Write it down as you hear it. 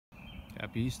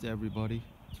Happy Easter, everybody.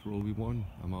 It's Robie1.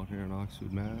 I'm out here in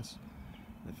Oxford, Mass.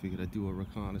 I figured I'd do a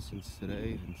reconnaissance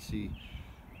today and see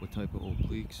what type of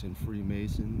obliques and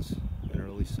Freemasons and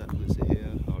early settlers are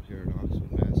out here in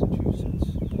Oxford,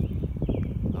 Massachusetts.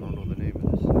 I don't know the name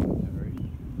of this cemetery.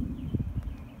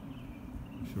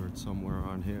 I'm sure it's somewhere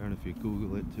on here, and if you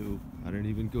Google it too, I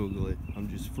didn't even Google it. I'm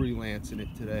just freelancing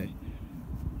it today.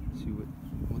 See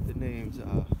what the names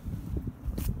are.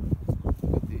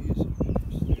 Look at these.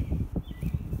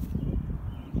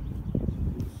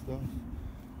 Interesting stuff.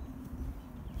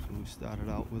 So we started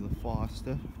out with a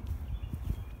Foster.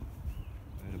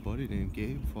 I had a buddy named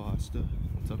Gabe Foster.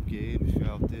 What's up, Gabe? If you're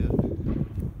out there,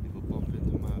 leave a bump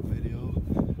into my video.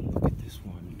 Look at this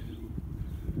one.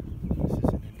 This is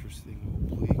an interesting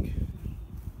oblique.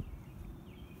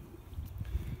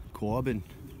 Corbin.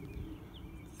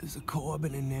 There's a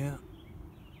Corbin in there.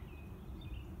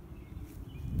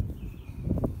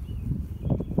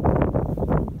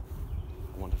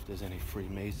 I wonder if there's any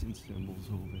Freemason symbols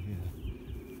over here.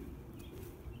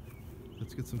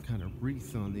 Let's get some kind of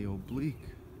wreath on the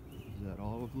oblique. Is that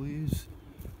olive leaves?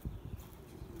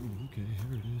 Oh, okay,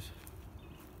 here it is.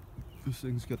 This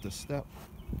thing's got the step.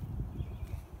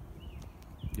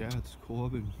 Yeah, it's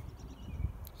Corbin.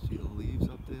 See the leaves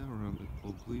up there around the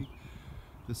oblique?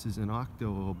 This is an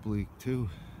octo oblique too.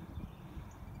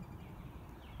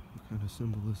 What kind of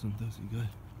symbolism does he got?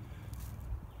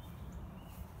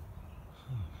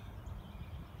 Huh.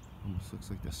 Almost looks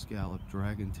like the scalloped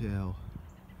dragon tail.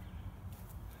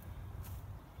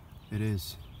 It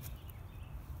is.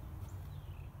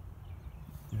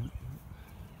 Yeah.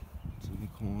 It's in the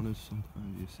corners.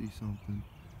 Sometimes you see something.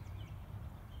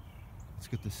 It's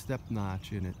got the step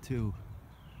notch in it too.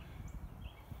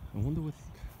 I wonder what.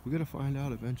 We're gonna find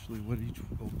out eventually what each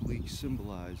oblique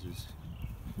symbolizes.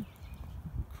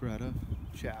 Creta,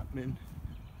 Chapman.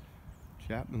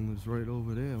 Chapman lives right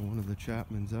over there. One of the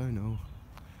Chapmans I know.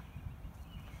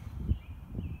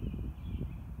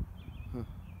 Huh.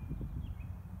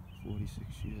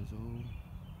 46 years old.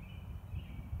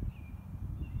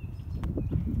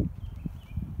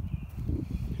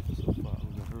 So far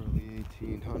in the early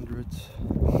 1800s.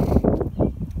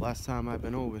 Last time I've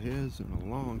been over here is in a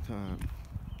long time.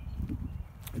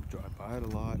 I drive by it a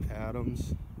lot.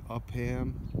 Adams,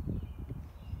 Upham.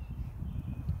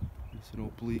 There's an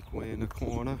oblique way in the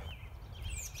corner.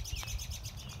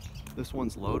 This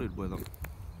one's loaded with them.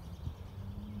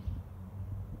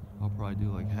 I'll probably do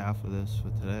like half of this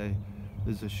for today.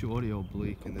 There's a shorty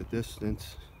oblique in the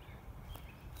distance.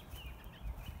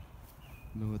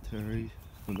 Military.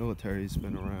 The military's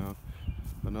been around.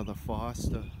 Another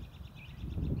Foster.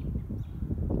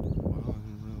 Wow, I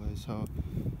didn't realize how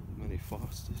many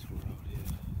Fosters were out here.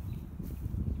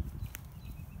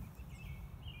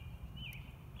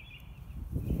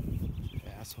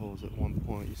 Assholes at one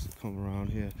point used to come around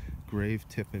here grave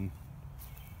tipping.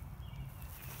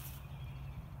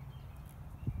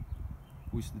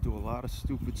 We used to do a lot of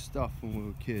stupid stuff when we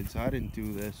were kids. I didn't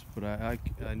do this, but I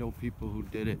know people who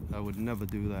did it. I would never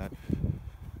do that.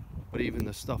 But even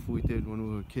the stuff we did when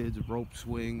we were kids, rope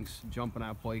swings, jumping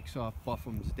our bikes off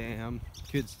Bufham's Dam.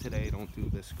 Kids today don't do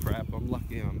this crap. I'm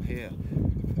lucky I'm here.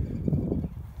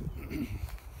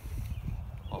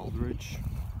 Aldrich.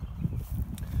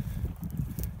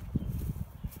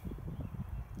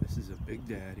 This is a Big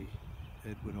Daddy,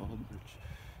 Edward Aldrich,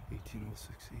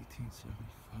 1806,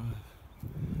 1875.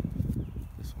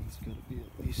 This one's got to be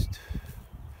at least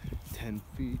 10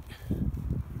 feet.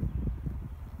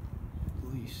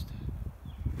 At least.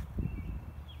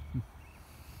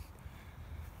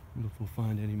 Wonder if we'll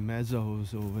find any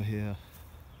mezzos over here.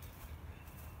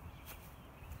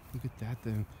 Look at that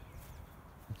thing.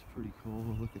 That's pretty cool.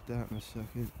 We'll look at that in a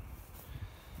second.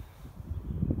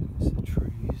 There's the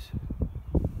trees.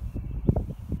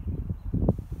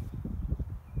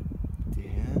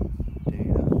 Dana.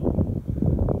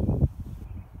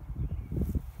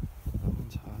 That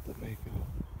one's hard to make out.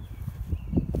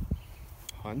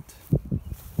 Hunt.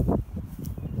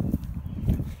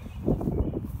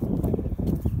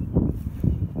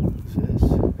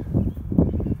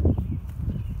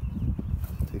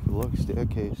 Look,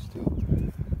 staircase too.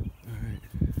 Alright.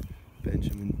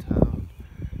 Benjamin Town.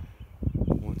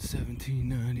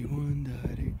 1791,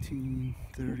 died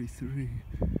 1833.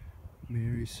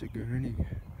 Mary Sigourney.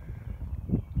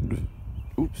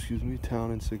 Oops, excuse me,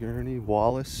 Town in Sigourney.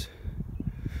 Wallace.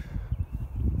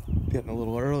 Getting a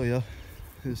little earlier.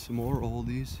 There's some more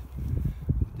oldies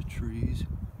with the trees.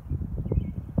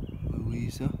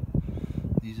 Louisa.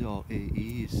 These are all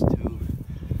AEs too.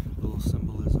 A little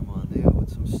symbolism on there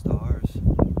with some stars.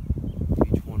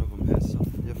 Each one of them has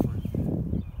something different.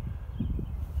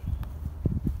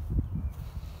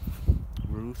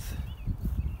 tooth.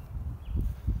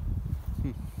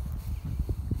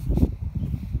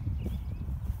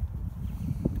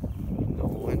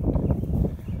 Nolan.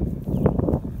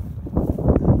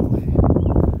 Emily.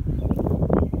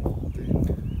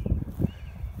 Alden.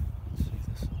 Let's see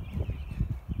this week.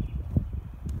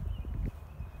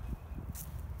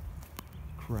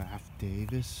 Kraft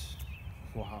Davis.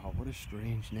 Wow, what a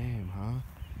strange name, huh?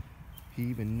 He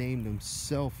even named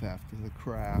himself after the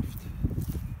craft.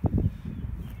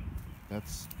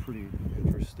 That's pretty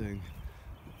interesting.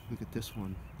 Look at this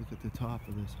one. Look at the top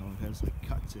of this, how it has like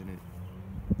cuts in it.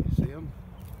 You see them?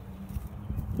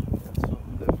 That's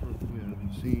something different we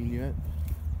haven't seen yet.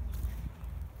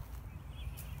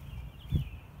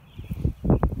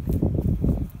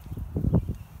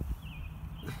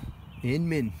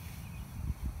 Inman.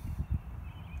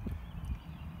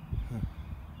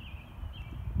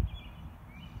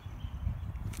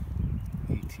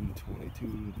 1822 to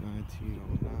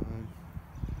 1909.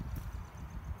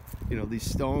 You know, these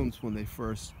stones, when they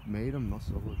first made them, must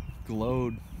have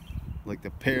glowed like the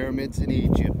pyramids in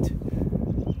Egypt,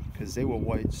 because they were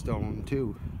white stone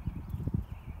too.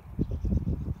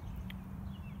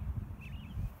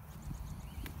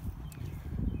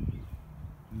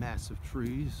 Massive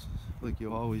trees, like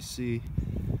you always see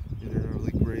in an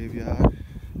early graveyard.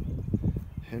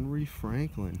 Henry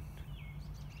Franklin.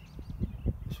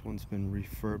 This one's been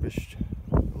refurbished,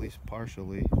 at least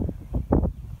partially,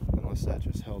 unless that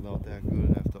just held out that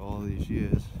good after all these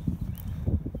years.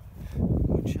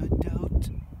 Which I doubt.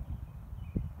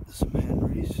 Some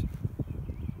Henrys.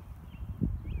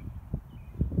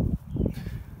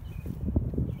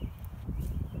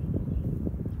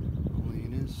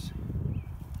 Helenas.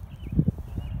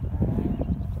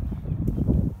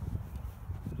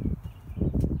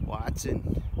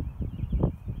 Watson.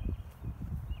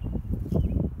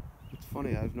 It's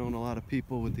funny, I've known a lot of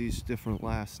people with these different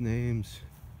last names.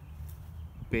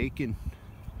 Bacon.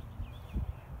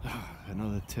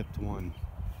 Another tipped one.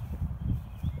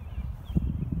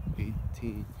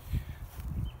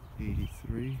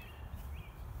 1883.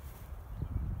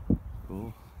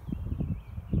 Cool.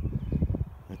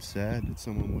 That's sad that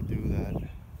someone would do that.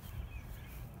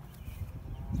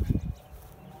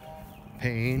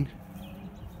 Payne.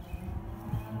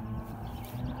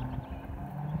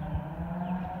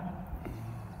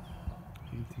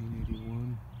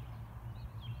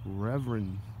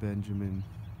 Reverend Benjamin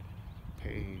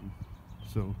Payne.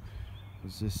 So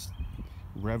was this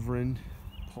Reverend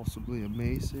possibly a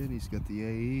Mason? He's got the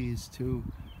AEs too.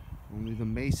 Only the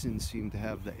Masons seem to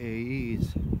have the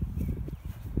AEs.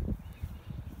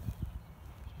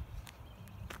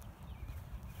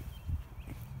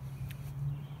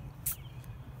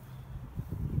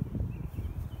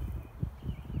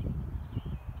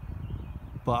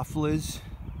 Buffaloes.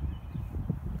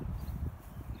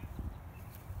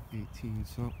 18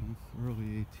 something,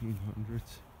 early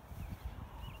 1800s.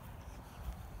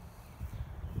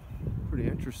 Pretty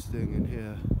interesting in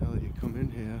here, now that you come in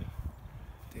here.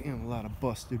 Damn, a lot of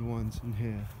busted ones in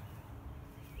here.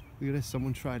 Look at this,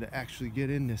 someone tried to actually get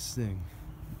in this thing.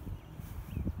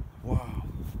 Wow.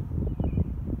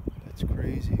 That's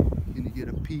crazy. Can you get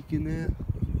a peek in there?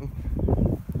 You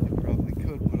probably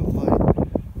could with a light.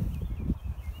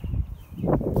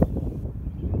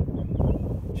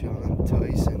 John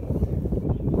Tyson.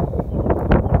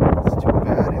 It's too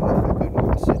bad he left a good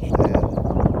message there.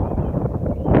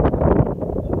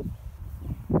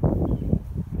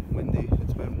 Windy.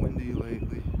 It's been windy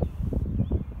lately.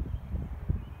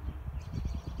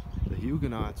 The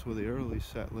Huguenots were the early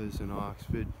settlers in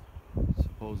Oxford.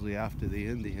 Supposedly after the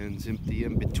Indians, the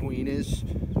in-betweeners.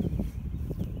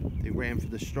 They ran for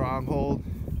the stronghold.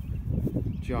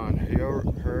 John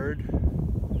Hurd,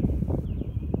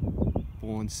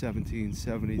 born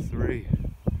 1773.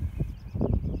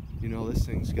 You know, this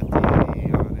thing's got the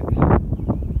AE on it.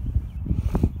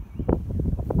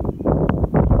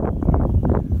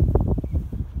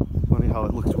 Funny how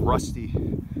it looks rusty.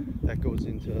 That goes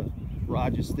into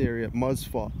Roger's theory of mud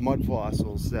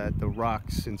fossils, that the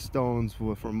rocks and stones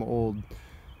were from old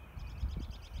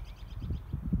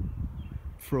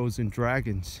frozen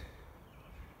dragons.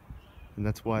 And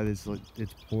that's why there's like,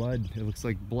 it's blood. It looks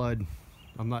like blood.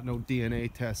 I'm not no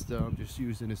DNA tester, I'm just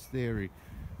using his theory.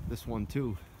 This one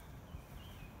too.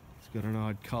 It's got an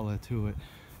odd color to it.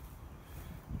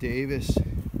 Davis.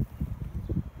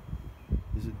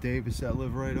 There's a Davis that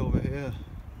live right over here.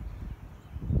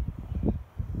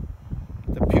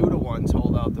 The pewter ones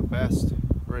hold out the best.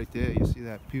 Right there, you see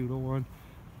that pewter one?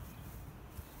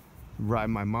 Ride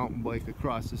my mountain bike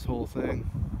across this whole thing.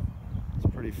 It's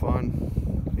pretty fun.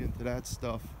 Get into that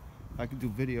stuff. I can do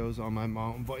videos on my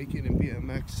mountain biking and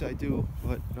BMX, I do,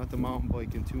 but not the mountain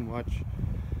biking too much.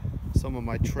 Some of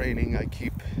my training I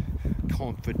keep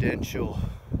confidential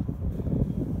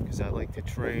because I like to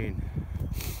train.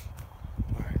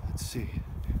 Alright, let's see.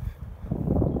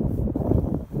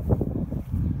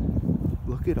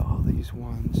 Look at all these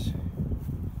ones.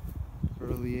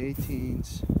 Early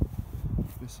 18s.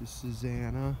 Mrs.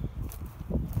 Susanna.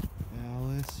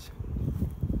 Alice.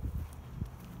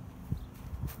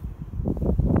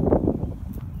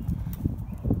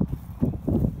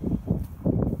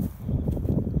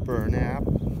 Burnap.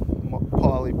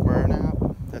 Polly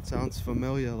Burnap. That sounds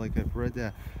familiar, like I've read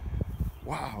that.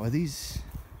 Wow, are these...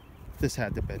 This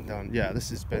had to have been done. Yeah, this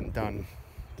has been done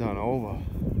over.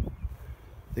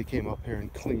 They came up here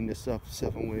and cleaned this up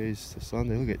 7 ways to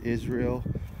Sunday. Look at Israel.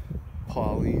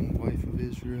 Pauline, wife of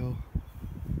Israel.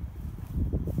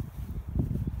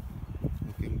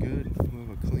 Looking good.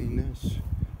 Whoever cleaned this.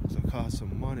 This will cost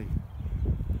some money.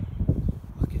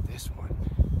 Look at this one.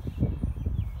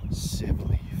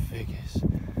 Sibley figures.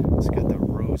 It's got the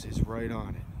roses right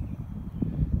on it.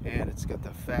 And it's got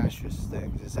the fascist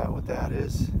things. Is that what that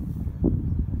is?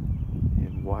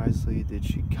 And wisely did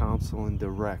she counsel and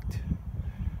direct.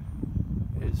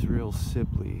 Israel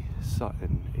Sibley,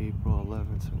 Sutton, April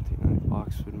 11th, 1790,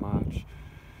 Oxford, March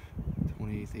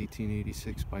 28th,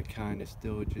 1886. By kindness,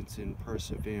 diligence, and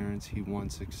perseverance, he won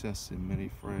success in many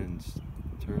friends.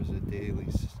 Terza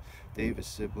Davis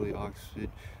Sibley, Oxford,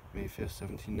 May 5th,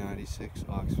 1796,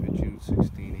 Oxford, June 16,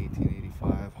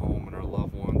 1885. Home and her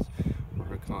loved ones were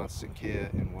her constant care,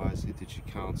 and wisely did she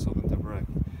counsel and direct.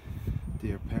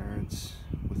 Dear parents,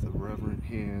 with a reverent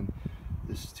hand,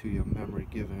 this to your memory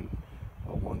given.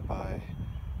 One by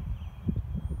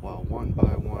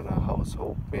one a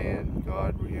household band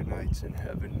God reunites in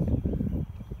heaven.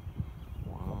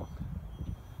 Wow.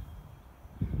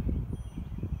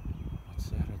 What's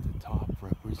that at the top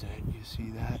represent? You see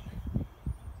that?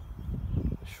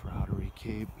 The Shroudery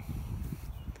Cape.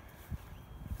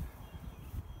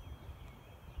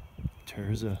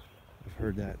 Terza. I've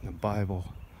heard that in the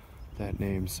Bible. That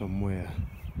name somewhere.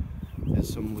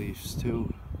 There's some leaves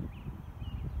too.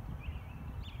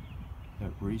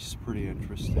 That wreath's is pretty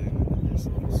interesting, and there's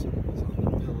little symbols on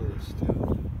the pillars too.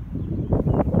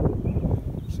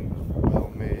 Seems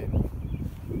well made.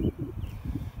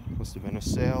 Must have been a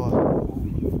sailor.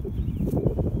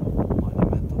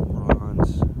 Monumental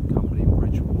bronze, Company,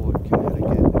 Bridgeport,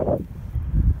 Connecticut.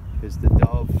 Here's the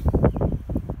dove.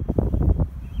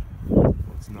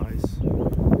 Looks nice.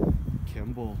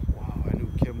 Kimball. Wow, I knew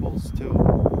Kimball's too.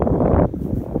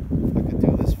 I could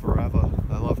do this forever.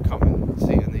 I love coming and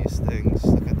seeing these things.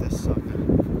 Look at this sucker.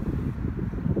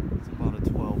 It's about a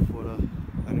 12-footer.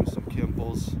 I knew some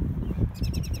Kimball's.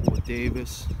 Or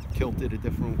Davis. Kilted a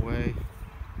different way.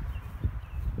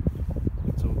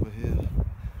 What's over here?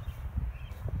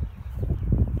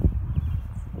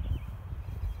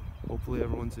 Hopefully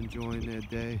everyone's enjoying their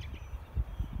day.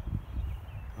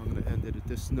 I'm going to end it at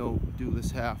this note. Do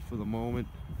this half for the moment.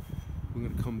 We're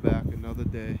going to come back another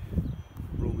day.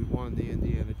 Robie1, the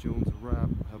Indiana Jones rap.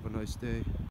 Have a nice day.